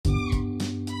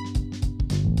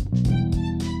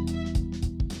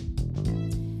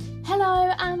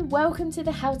Welcome to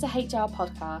the How to HR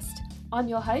podcast. I'm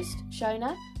your host,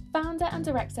 Shona, founder and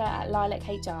director at Lilac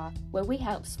HR, where we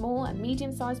help small and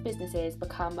medium-sized businesses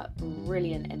become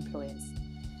brilliant employers.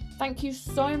 Thank you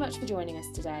so much for joining us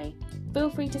today. Feel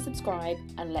free to subscribe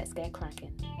and let's get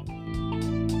cracking.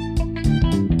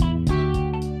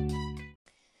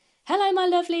 Hello my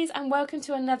lovelies and welcome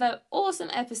to another awesome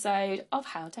episode of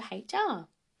How to HR.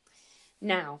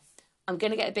 Now, I'm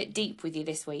going to get a bit deep with you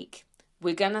this week.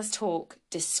 We're going to talk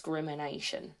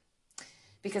discrimination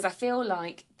because I feel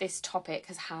like this topic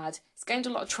it's gained a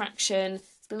lot of traction.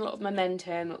 There's been a lot of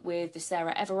momentum with the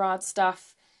Sarah Everard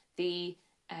stuff, the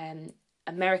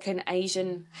American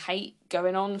Asian hate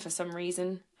going on for some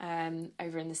reason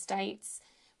over in the States.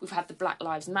 We've had the Black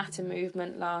Lives Matter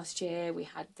movement last year. We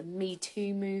had the Me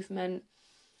Too movement.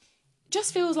 It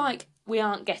just feels like we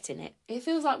aren't getting it. It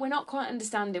feels like we're not quite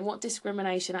understanding what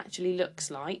discrimination actually looks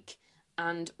like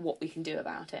and what we can do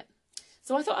about it.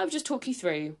 So I thought I would just talk you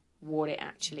through what it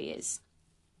actually is.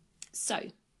 So,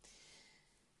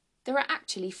 there are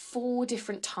actually 4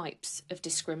 different types of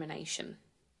discrimination.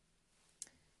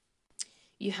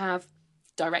 You have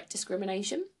direct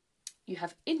discrimination, you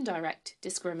have indirect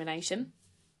discrimination,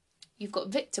 you've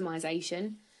got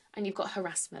victimisation, and you've got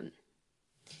harassment.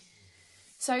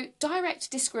 So, direct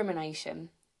discrimination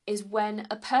is when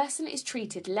a person is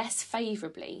treated less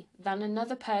favourably than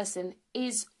another person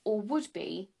is or would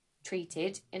be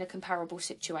treated in a comparable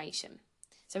situation.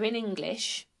 So in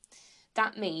English,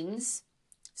 that means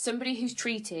somebody who's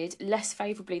treated less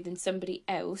favourably than somebody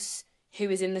else who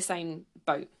is in the same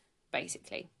boat,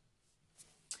 basically.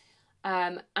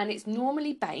 And it's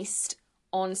normally based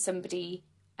on somebody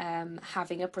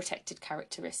having a protected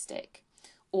characteristic,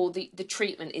 or the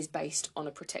treatment is based on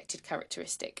a protected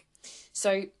characteristic.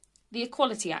 So the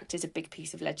Equality Act is a big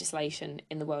piece of legislation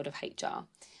in the world of HR.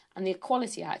 And the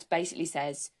Equality Act basically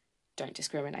says, don't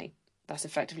discriminate. That's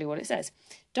effectively what it says.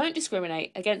 Don't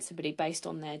discriminate against somebody based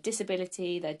on their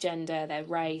disability, their gender, their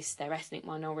race, their ethnic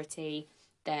minority,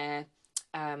 their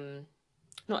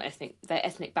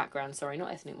ethnic background,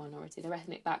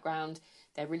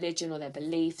 their religion or their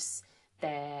beliefs,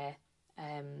 their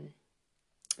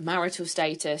marital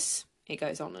status. It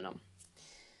goes on and on.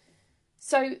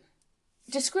 So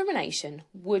discrimination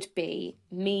would be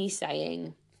me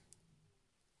saying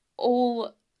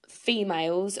all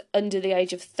females under the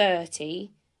age of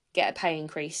 30 get a pay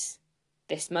increase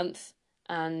this month,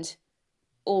 and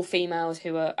all females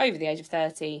who are over the age of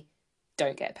 30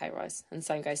 don't get a pay rise, and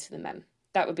same goes for the men.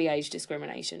 That would be age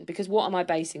discrimination, because what am I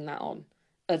basing that on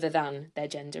other than their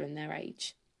gender and their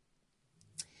age?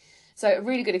 So a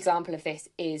really good example of this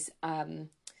is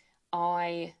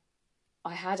I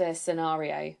had a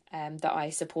scenario that I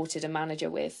supported a manager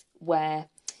with where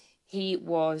he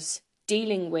was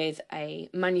dealing with a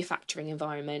manufacturing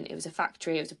environment. It was a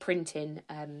factory, it was a printing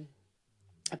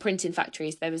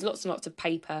factory. So there was lots and lots of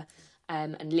paper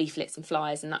and leaflets and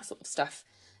flyers and that sort of stuff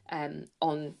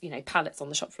on, pallets on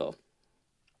the shop floor.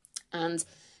 And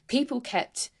people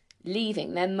kept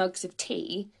leaving their mugs of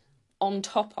tea on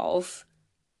top of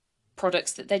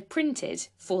products that they'd printed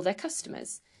for their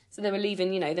customers. So they were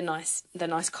leaving, the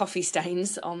nice coffee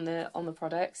stains on the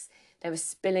products. They were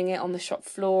spilling it on the shop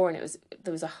floor, and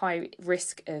there was a high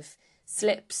risk of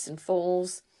slips and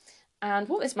falls. And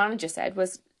what this manager said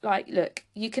was, look,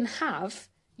 you can have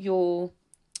your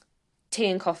tea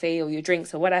and coffee or your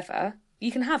drinks or whatever.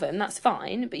 You can have them, that's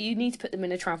fine, but you need to put them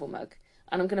in a travel mug.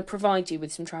 And I'm going to provide you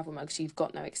with some travel mugs so you've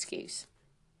got no excuse.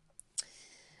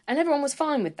 And everyone was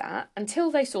fine with that until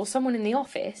they saw someone in the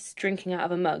office drinking out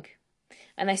of a mug.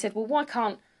 And they said, well, why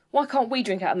can't we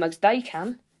drink out of mugs? They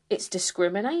can. It's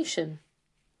discrimination.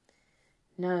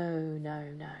 No.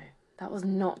 That was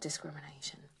not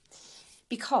discrimination.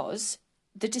 Because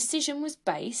the decision was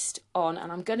based on,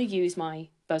 and I'm going to use my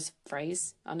buzz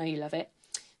phrase, I know you love it,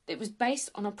 it was based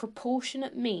on a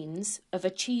proportionate means of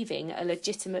achieving a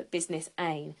legitimate business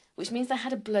aim, which means they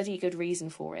had a bloody good reason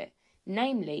for it.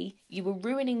 Namely, you were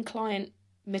ruining client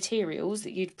materials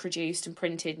that you'd produced and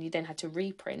printed and you then had to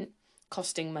reprint,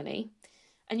 costing money.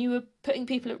 And you were putting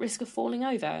people at risk of falling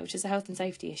over, which is a health and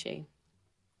safety issue.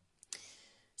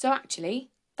 So actually,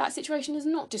 that situation is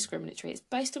not discriminatory. It's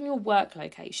based on your work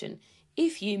location.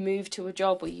 If you moved to a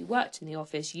job where you worked in the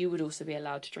office, you would also be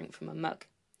allowed to drink from a mug.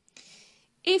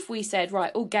 If we said,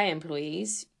 right, all gay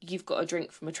employees, you've got to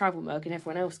drink from a travel mug and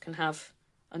everyone else can have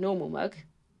a normal mug,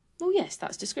 well, yes,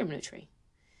 that's discriminatory.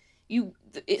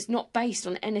 It's not based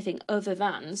on anything other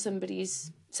than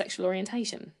somebody's sexual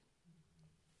orientation.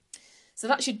 So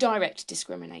that's your direct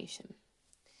discrimination.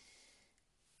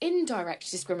 Indirect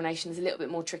discrimination is a little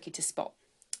bit more tricky to spot.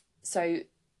 So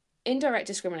indirect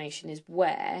discrimination is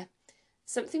where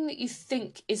something that you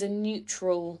think is a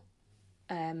neutral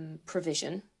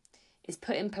provision is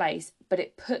put in place, but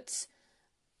it puts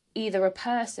either a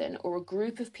person or a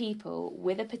group of people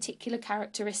with a particular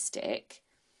characteristic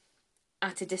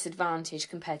at a disadvantage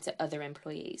compared to other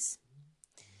employees.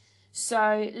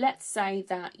 So let's say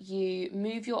that you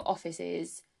move your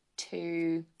offices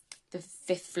to the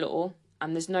 5th floor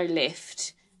and there's no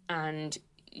lift, and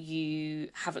you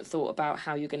haven't thought about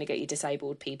how you're going to get your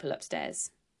disabled people upstairs.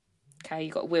 Okay,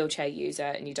 you've got a wheelchair user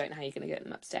and you don't know how you're going to get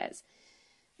them upstairs.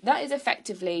 That is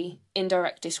effectively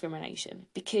indirect discrimination,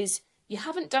 because you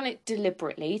haven't done it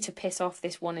deliberately to piss off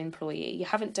this one employee. You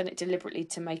haven't done it deliberately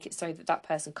to make it so that that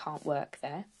person can't work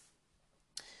there.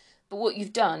 But what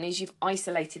you've done is you've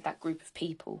isolated that group of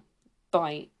people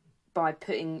by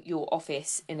putting your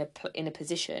office in a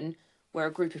position where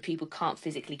a group of people can't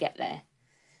physically get there.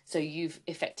 So you've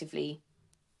effectively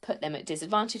put them at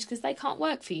disadvantage because they can't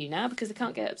work for you now because they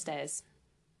can't get upstairs.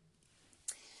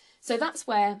 So that's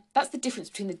the difference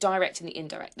between the direct and the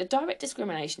indirect. The direct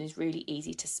discrimination is really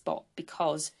easy to spot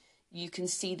because you can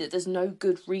see that there's no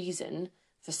good reason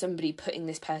for somebody putting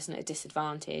this person at a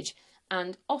disadvantage,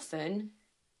 and often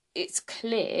it's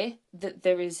clear that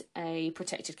there is a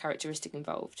protected characteristic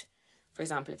involved. For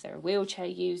example, if they're a wheelchair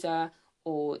user,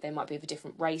 or they might be of a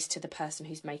different race to the person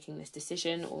who's making this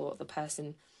decision, or the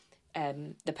person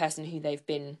who they've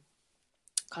been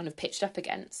kind of pitched up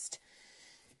against.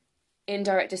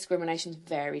 Indirect discrimination is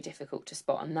very difficult to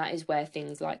spot, and that is where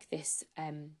things like this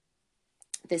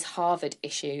this Harvard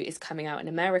issue is coming out in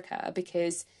America,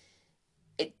 because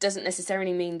it doesn't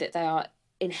necessarily mean that they are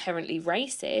inherently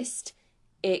racist.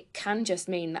 It can just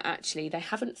mean that actually they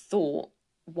haven't thought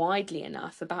widely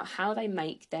enough about how they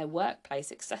make their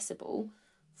workplace accessible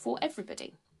for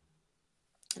everybody.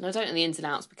 And I don't know the ins and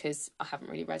outs because I haven't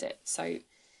really read it, so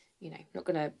not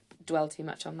going to dwell too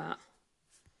much on that.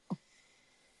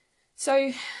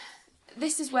 So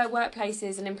this is where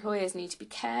workplaces and employers need to be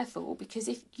careful, because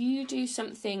if you do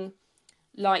something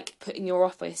like putting your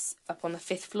office up on the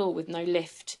 5th floor with no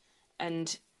lift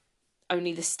and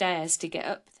only the stairs to get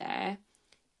up there,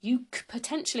 you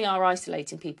potentially are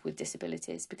isolating people with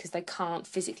disabilities because they can't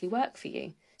physically work for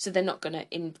you. So they're not going to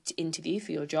interview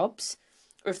for your jobs,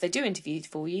 or if they do interview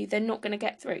for you, they're not going to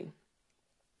get through.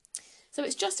 So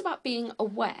it's just about being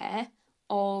aware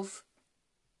of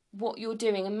what you're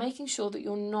doing and making sure that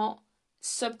you're not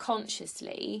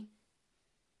subconsciously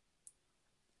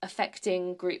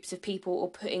affecting groups of people or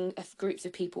putting groups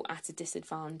of people at a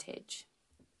disadvantage.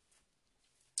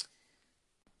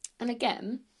 And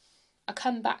again, I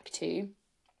come back to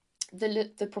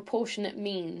the proportionate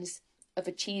means of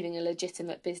achieving a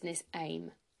legitimate business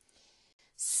aim.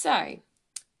 So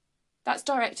that's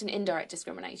direct and indirect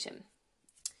discrimination.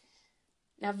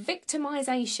 Now,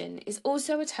 victimisation is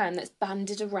also a term that's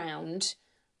bandied around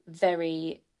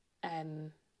very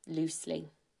loosely.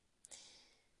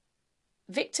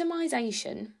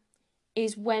 Victimisation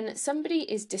is when somebody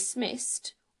is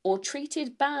dismissed or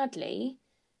treated badly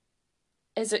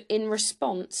in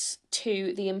response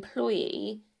to the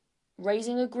employee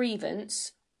raising a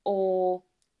grievance or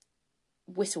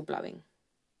whistleblowing.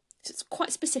 So it's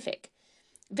quite specific.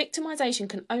 Victimisation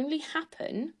can only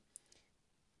happen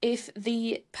if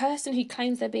the person who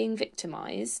claims they're being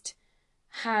victimised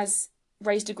has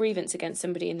raised a grievance against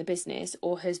somebody in the business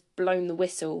or has blown the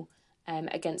whistle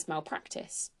against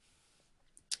malpractice.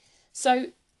 So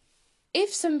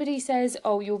if somebody says,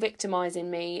 oh, you're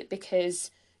victimising me because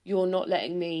you're not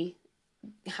letting me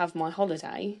have my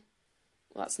holiday,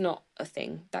 well, that's not a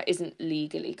thing. That isn't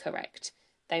legally correct.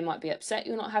 They might be upset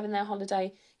you're not having their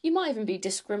holiday. You might even be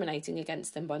discriminating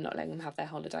against them by not letting them have their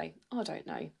holiday. I don't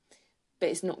know. But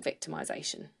it's not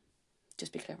victimisation.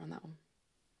 Just be clear on that one.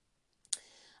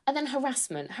 And then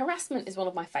harassment. Harassment is one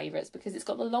of my favourites because it's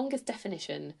got the longest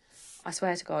definition. I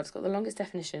swear to God, it's got the longest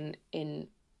definition in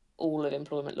all of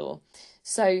employment law.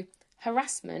 So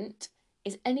harassment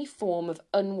is any form of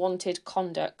unwanted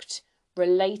conduct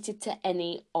related to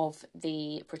any of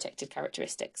the protected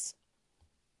characteristics.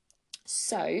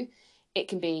 So it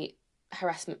can be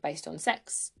harassment based on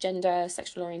sex, gender,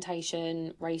 sexual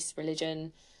orientation, race,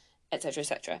 religion, etc.,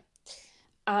 etc.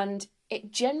 And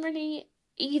it generally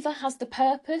either has the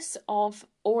purpose of,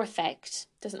 or effect,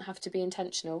 doesn't have to be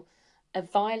intentional,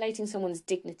 of violating someone's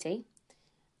dignity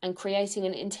and creating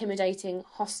an intimidating,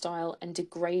 hostile and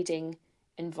degrading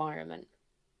environment.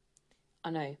 I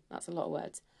know, that's a lot of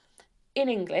words. In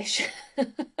English,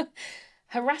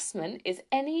 harassment is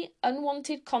any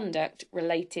unwanted conduct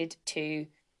related to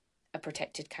a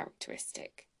protected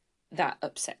characteristic that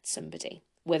upsets somebody,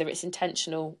 whether it's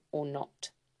intentional or not.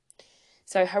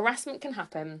 So harassment can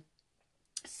happen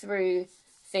through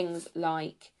things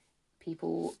like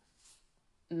people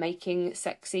making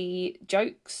sexy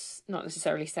jokes, not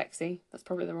necessarily sexy, that's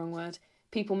probably the wrong word,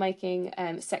 people making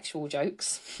sexual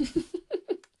jokes.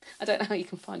 I don't know how you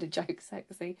can find a joke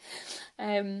sexy.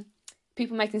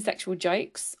 People making sexual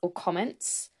jokes or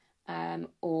comments,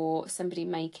 or somebody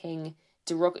making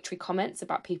derogatory comments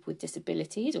about people with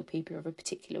disabilities or people of a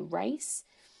particular race.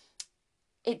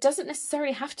 It doesn't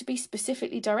necessarily have to be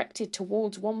specifically directed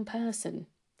towards one person.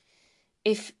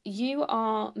 If you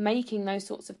are making those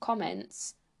sorts of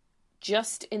comments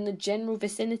just in the general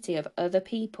vicinity of other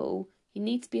people, you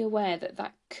need to be aware that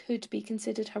that could be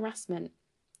considered harassment,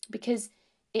 because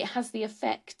it has the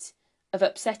effect of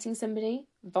upsetting somebody,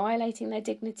 violating their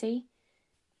dignity,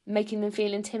 making them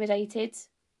feel intimidated,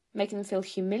 making them feel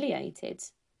humiliated,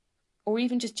 or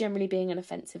even just generally being an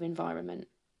offensive environment.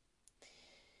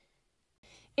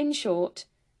 In short,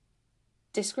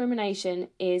 discrimination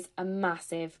is a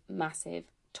massive, massive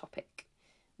topic.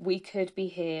 We could be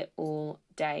here all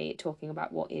day talking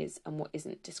about what is and what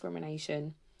isn't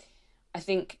discrimination. I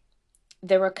think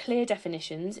there are clear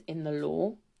definitions in the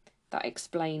law that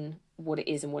explain what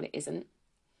it is and what it isn't.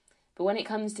 But when it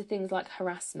comes to things like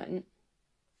harassment,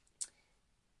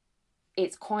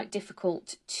 it's quite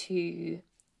difficult to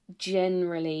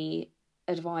generally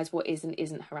advise what is and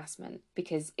isn't harassment,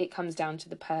 because it comes down to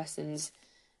the person's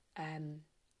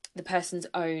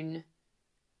own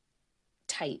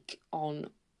take on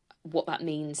what that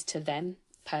means to them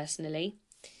personally.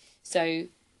 So,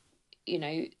 you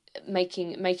know,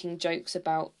 making jokes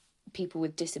about people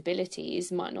with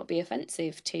disabilities might not be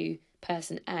offensive to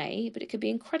person A, but it could be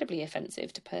incredibly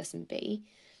offensive to person B.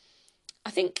 I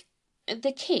think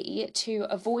the key to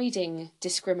avoiding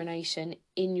discrimination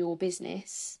in your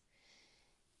business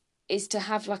is to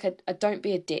have like a don't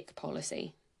be a dick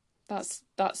policy.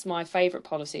 That's my favourite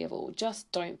policy of all.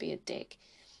 Just don't be a dick.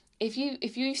 If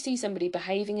you see somebody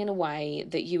behaving in a way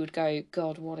that you would go,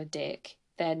 God, what a dick,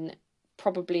 then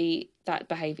probably that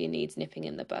behaviour needs nipping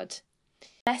in the bud. The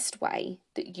best way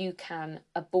that you can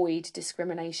avoid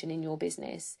discrimination in your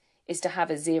business is to have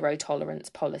a zero tolerance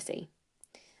policy.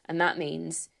 And that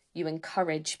means you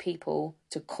encourage people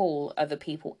to call other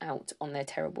people out on their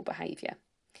terrible behaviour.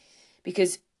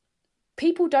 Because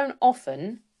people don't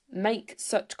often make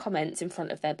such comments in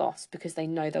front of their boss because they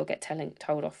know they'll get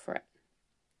told off for it.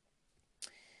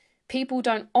 People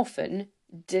don't often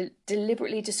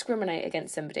deliberately discriminate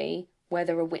against somebody where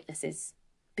there are witnesses,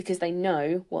 because they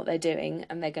know what they're doing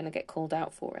and they're going to get called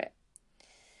out for it.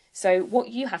 So what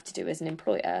you have to do as an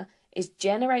employer is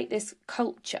generate this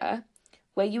culture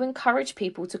where you encourage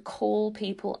people to call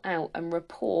people out and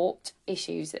report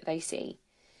issues that they see.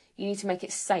 You need to make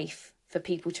it safe for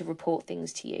people to report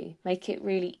things to you. Make it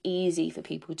really easy for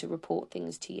people to report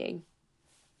things to you.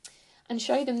 And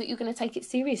show them that you're going to take it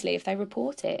seriously if they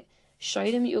report it.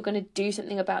 Show them that you're going to do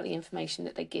something about the information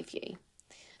that they give you.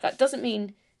 That doesn't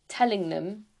mean telling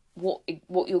them what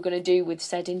you're going to do with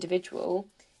said individual.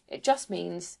 It just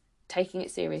means taking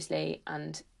it seriously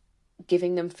and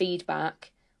giving them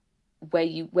feedback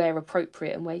where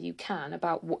appropriate and where you can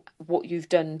about what you've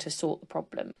done to sort the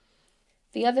problem.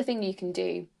 The other thing you can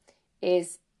do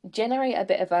is generate a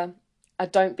bit of a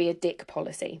don't be a dick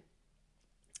policy.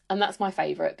 And that's my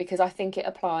favourite, because I think it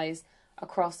applies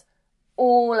across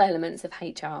all elements of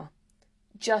HR.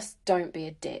 Just don't be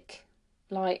a dick.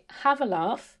 Like, have a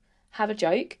laugh, have a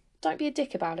joke, don't be a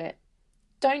dick about it.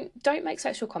 Don't make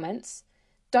sexual comments.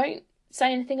 Don't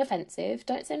say anything offensive.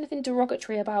 Don't say anything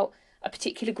derogatory about a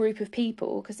particular group of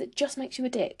people, because it just makes you a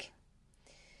dick.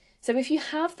 So if you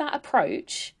have that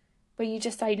approach where you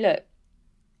just say, look,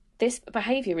 this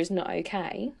behaviour is not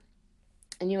okay,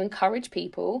 and you encourage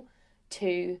people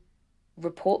to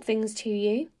report things to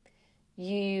you,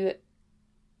 you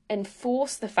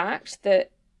enforce the fact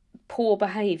that poor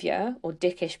behaviour or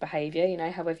dickish behaviour, you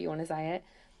know, however you want to say it,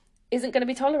 isn't going to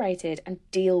be tolerated, and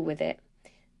deal with it.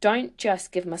 Don't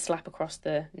just give them a slap across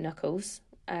the knuckles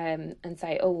and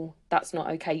say, oh, that's not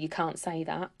okay, you can't say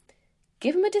that.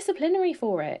 Give them a disciplinary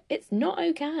for it. It's not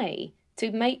okay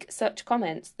to make such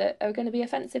comments that are going to be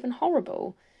offensive and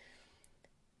horrible.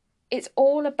 It's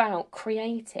all about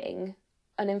creating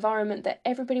an environment that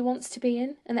everybody wants to be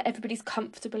in and that everybody's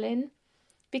comfortable in,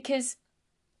 because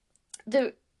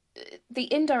the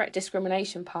indirect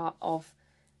discrimination part of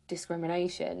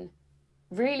discrimination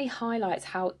really highlights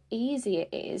how easy it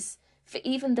is for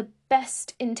even the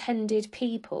best intended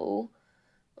people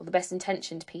or the best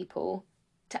intentioned people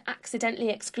to accidentally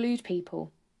exclude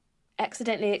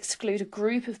a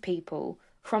group of people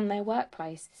from their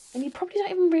workplace, and you probably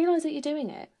don't even realise that you're doing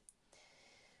it.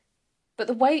 But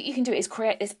the way that you can do it is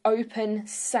create this open,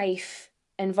 safe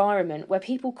environment where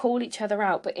people call each other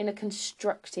out, but in a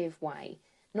constructive way,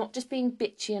 not just being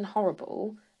bitchy and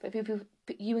horrible, but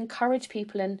you encourage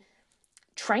people and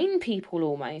train people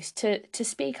almost to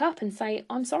speak up and say,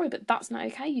 I'm sorry, but that's not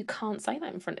okay. You can't say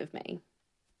that in front of me.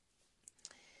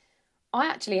 I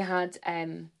actually had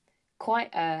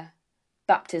quite a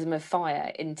baptism of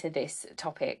fire into this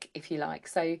topic, if you like.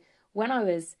 So when I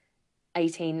was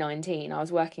 18, 19, I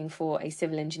was working for a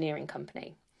civil engineering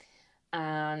company,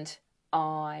 and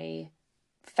I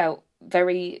felt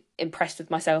very impressed with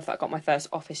myself. I got my first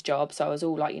office job, so I was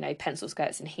all like, pencil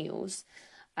skirts and heels.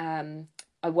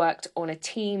 I worked on a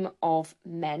team of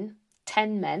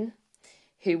 10 men,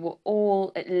 who were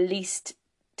all at least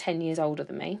 10 years older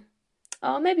than me.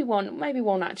 Maybe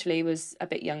one actually was a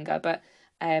bit younger, but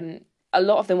a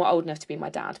lot of them were old enough to be my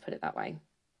dad, put it that way.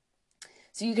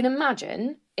 So you can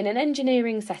imagine, in an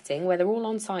engineering setting where they're all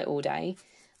on site all day,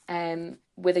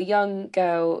 with a young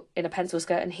girl in a pencil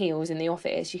skirt and heels in the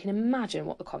office, you can imagine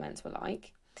what the comments were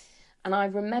like. And I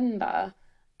remember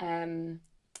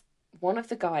one of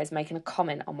the guys making a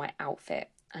comment on my outfit,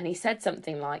 and he said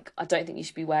something like, I don't think you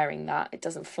should be wearing that, it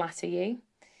doesn't flatter you.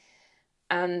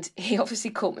 And he obviously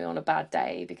caught me on a bad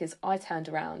day, because I turned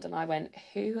around and I went,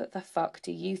 who the fuck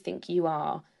do you think you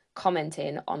are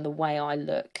commenting on the way I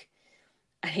look?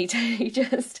 And he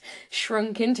just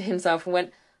shrunk into himself and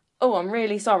went, oh, I'm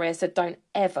really sorry. I said, don't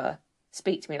ever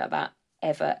speak to me like that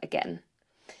ever again.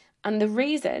 And the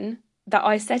reason that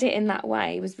I said it in that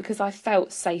way was because I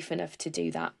felt safe enough to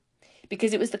do that.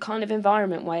 Because it was the kind of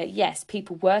environment where, yes,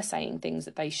 people were saying things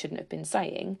that they shouldn't have been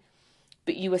saying,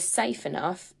 but you were safe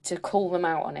enough to call them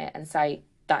out on it and say,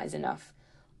 that is enough.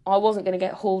 I wasn't going to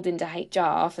get hauled into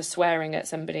HR for swearing at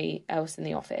somebody else in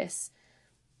the office.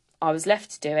 I was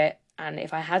left to do it, and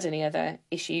if I had any other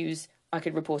issues, I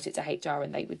could report it to HR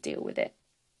and they would deal with it.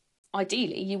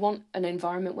 Ideally, you want an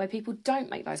environment where people don't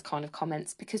make those kind of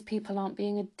comments because people aren't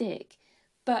being a dick.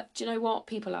 But do you know what?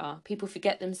 People are. People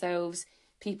forget themselves.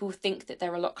 People think that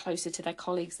they're a lot closer to their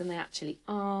colleagues than they actually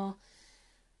are.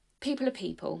 People are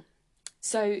people.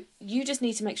 So you just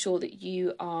need to make sure that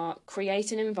you are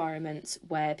creating environments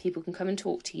where people can come and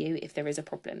talk to you if there is a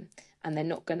problem, and they're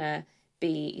not going to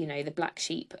be, the black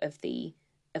sheep of the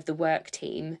work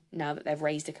team now that they've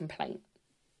raised a complaint.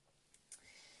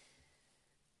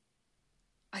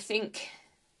 I think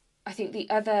the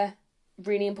other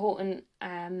really important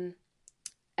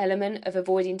element of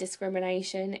avoiding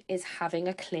discrimination is having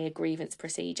a clear grievance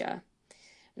procedure.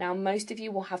 Now, most of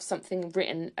you will have something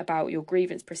written about your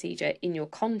grievance procedure in your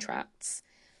contracts,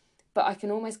 but I can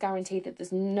almost guarantee that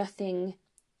there's nothing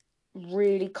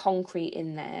really concrete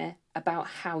in there about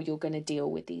how you're going to deal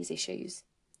with these issues.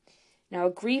 Now,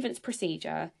 a grievance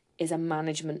procedure is a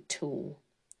management tool.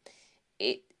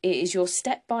 It is your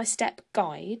step-by-step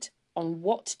guide on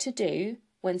what to do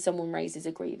when someone raises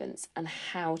a grievance and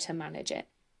how to manage it.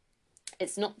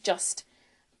 It's not just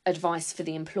advice for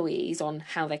the employees on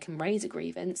how they can raise a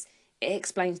grievance. It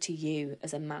explains to you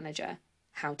as a manager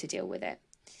how to deal with it.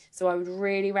 So I would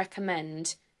really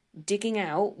recommend digging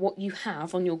out what you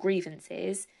have on your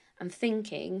grievances and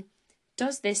thinking,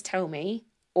 does this tell me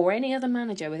or any other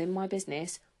manager within my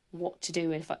business what to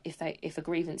do if a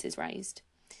grievance is raised?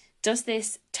 Does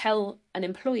this tell an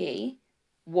employee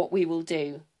what we will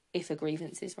do if a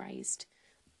grievance is raised?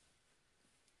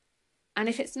 And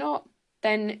if it's not,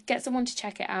 then get someone to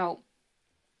check it out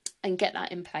and get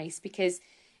that in place, because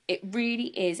it really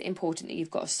is important that you've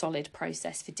got a solid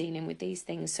process for dealing with these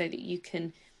things so that you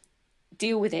can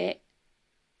deal with it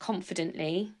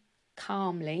confidently,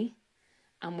 calmly,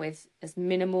 and with as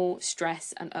minimal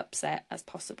stress and upset as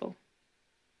possible.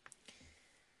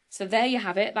 So there you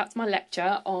have it. That's my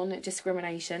lecture on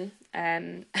discrimination.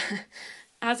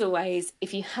 As always,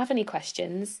 if you have any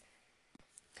questions,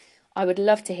 I would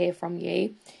love to hear from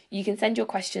you. You can send your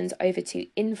questions over to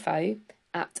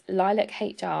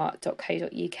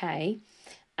info@lilac.hr.co.uk,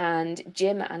 and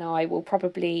Jim and I will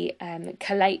probably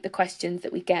collate the questions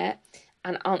that we get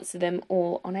and answer them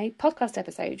all on a podcast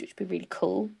episode, which would be really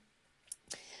cool.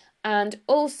 And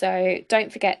also,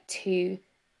 don't forget to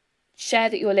share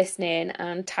that you're listening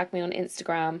and tag me on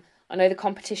Instagram. I know the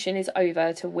competition is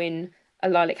over to win a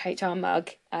Lilac HR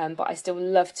mug, but I still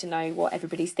love to know what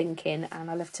everybody's thinking, and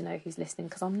I love to know who's listening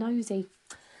because I'm nosy.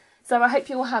 So I hope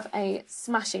you will have a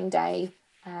smashing day,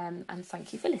 and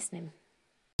thank you for listening.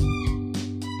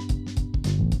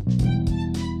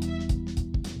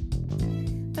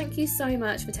 Thank you so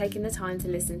much for taking the time to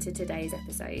listen to today's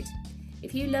episode.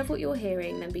 If you love what you're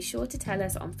hearing, then be sure to tell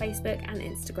us on Facebook and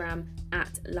Instagram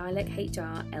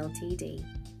 @LilacHR Ltd.